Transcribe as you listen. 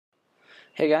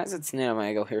Hey guys, it's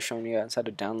Nanomago here showing you guys how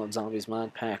to download Zombies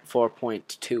Mod Pack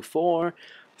 4.24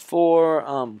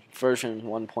 for version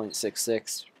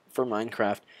 1.66 for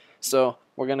Minecraft. So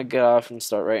we're gonna get off and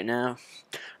start right now.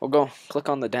 We'll go click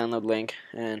on the download link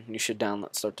and you should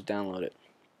start to download it.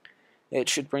 It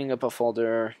should bring up a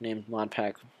folder named Mod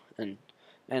Pack and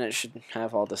it should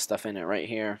have all this stuff in it right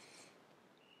here.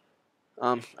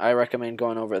 I recommend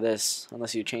going over this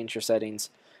unless you change your settings,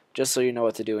 just so you know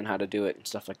what to do and how to do it and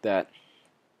stuff like that.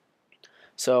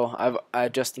 So I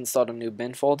just installed a new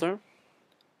bin folder,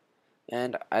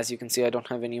 and as you can see I don't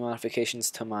have any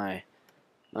modifications to my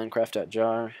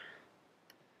Minecraft.jar,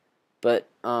 but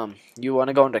you want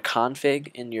to go into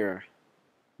config in your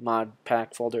mod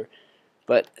pack folder,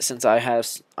 but since I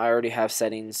already have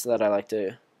settings that I like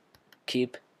to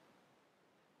keep,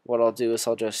 what I'll do is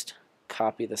I'll just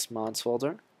copy this mods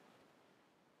folder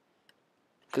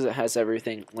because it has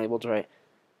everything labeled right.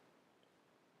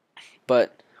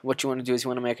 But what you want to do is you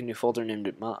want to make a new folder, name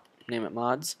it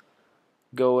mods.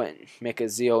 Go and make a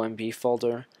ZOMB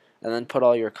folder, and then put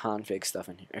all your config stuff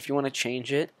in here. If you want to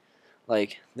change it,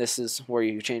 like this is where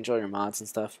you change all your mods and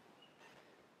stuff.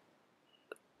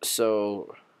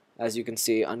 So as you can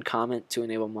see, uncomment to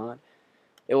enable mod.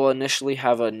 It will initially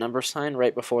have a number sign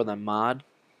right before the mod,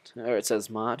 or it says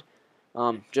mod.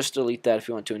 Just delete that if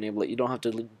you want to enable it. You don't have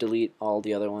to delete all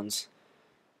the other ones,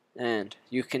 and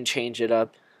you can change it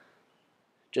up.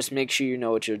 Just make sure you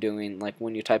know what you're doing. Like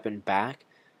when you type in back,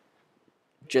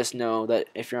 just know that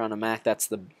if you're on a Mac, that's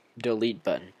the delete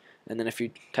button, and then if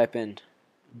you type in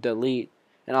delete,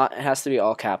 and it has to be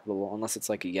all capital unless it's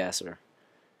like a yes or.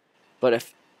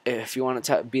 But if you want it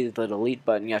to be the delete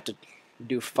button, you have to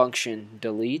do function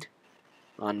delete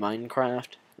on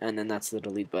Minecraft, and then that's the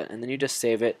delete button, and then you just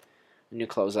save it and you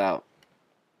close out.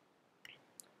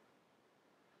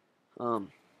 Yeah.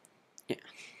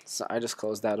 So I just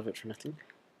closed out of it for nothing.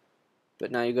 But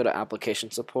now you go to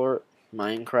application support,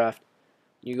 Minecraft.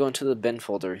 You go into the bin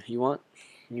folder. You want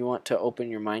to open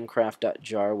your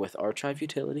Minecraft.jar with archive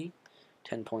utility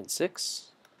 10.6.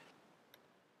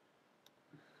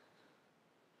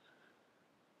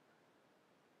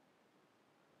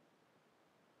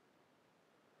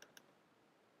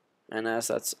 And as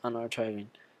that's unarchiving,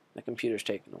 my computer's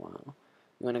taking a while.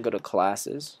 You want to go to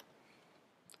classes.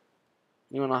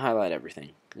 You want to highlight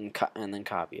everything and then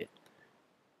copy it.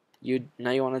 Now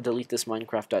you want to delete this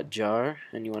Minecraft.jar,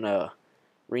 and you want to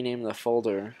rename the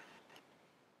folder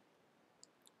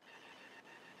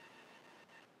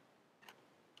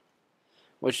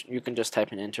which you can just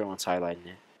type in enter once highlighting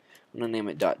it. I'm going to name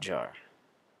it .jar.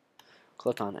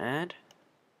 Click on add.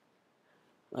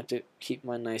 I like to keep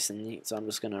mine nice and neat, so I'm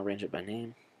just going to arrange it by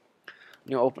name.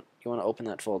 You want to open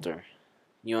that folder.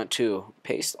 You want to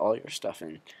paste all your stuff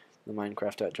in the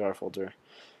Minecraft.jar folder.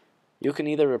 You can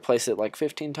either replace it like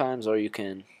 15 times, or you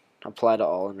can apply to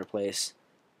all and replace.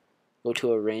 Go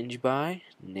to arrange by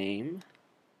name,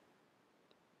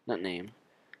 not name,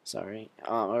 sorry,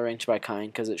 arrange by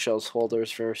kind, because it shows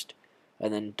folders first,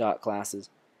 and then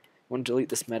 .classes. You want to delete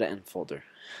this meta end folder.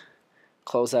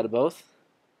 Close out of both.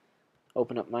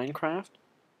 Open up Minecraft.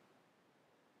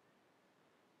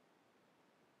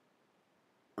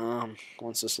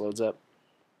 Once this loads up.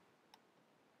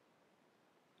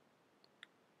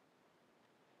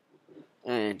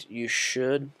 And you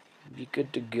should be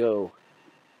good to go.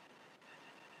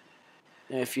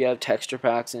 If you have texture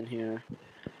packs in here,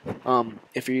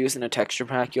 if you're using a texture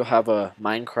pack, you'll have a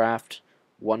Minecraft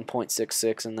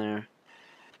 1.66 in there.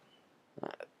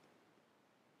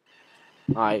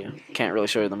 I can't really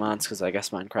show you the mods because I guess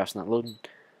Minecraft's not loading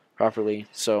properly,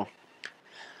 so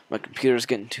my computer's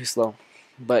getting too slow.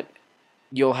 But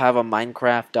you'll have a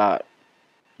Minecraft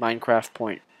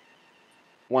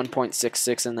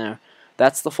 1.66 in there.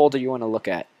 That's the folder you want to look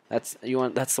at. That's the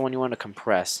one you want to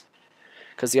compress,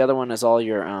 because the other one is all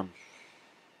your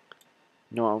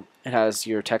no, it has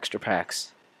your texture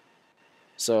packs.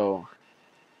 So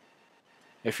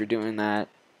if you're doing that,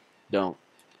 don't.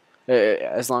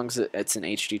 As long as it's an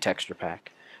HD texture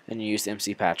pack and you use the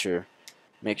MC Patcher,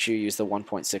 make sure you use the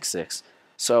 1.66.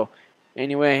 So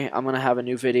anyway, I'm gonna have a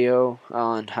new video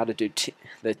on how to do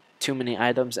the too many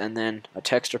items, and then a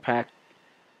texture pack,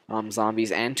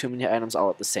 zombies, and too many items all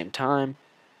at the same time.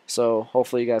 So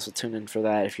hopefully you guys will tune in for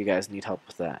that if you guys need help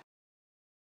with that.